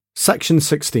Section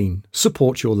 16.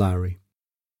 Support your Lowry.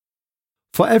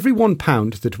 For every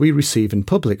 £1 that we receive in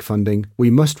public funding, we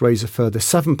must raise a further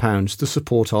 £7 to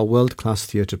support our world-class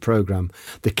theatre programme,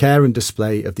 the care and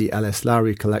display of the L.S.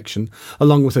 Lowry collection,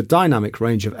 along with a dynamic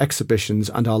range of exhibitions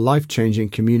and our life-changing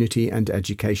community and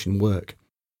education work.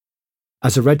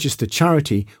 As a registered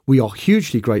charity, we are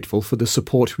hugely grateful for the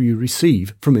support we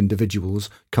receive from individuals,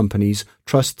 companies,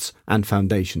 trusts and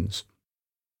foundations.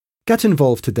 Get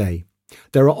involved today.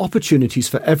 There are opportunities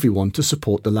for everyone to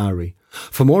support the Lowry.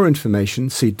 For more information,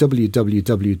 see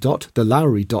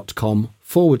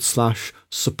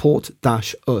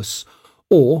www.thelowry.com/support-us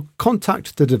or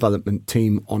contact the development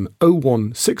team on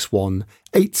 0161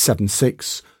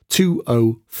 876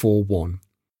 2041.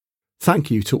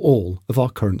 Thank you to all of our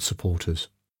current supporters.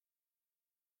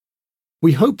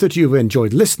 We hope that you have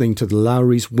enjoyed listening to the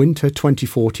Lowry's Winter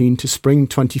 2014 to Spring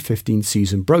 2015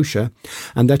 season brochure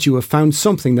and that you have found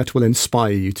something that will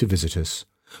inspire you to visit us.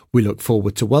 We look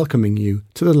forward to welcoming you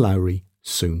to the Lowry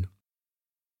soon.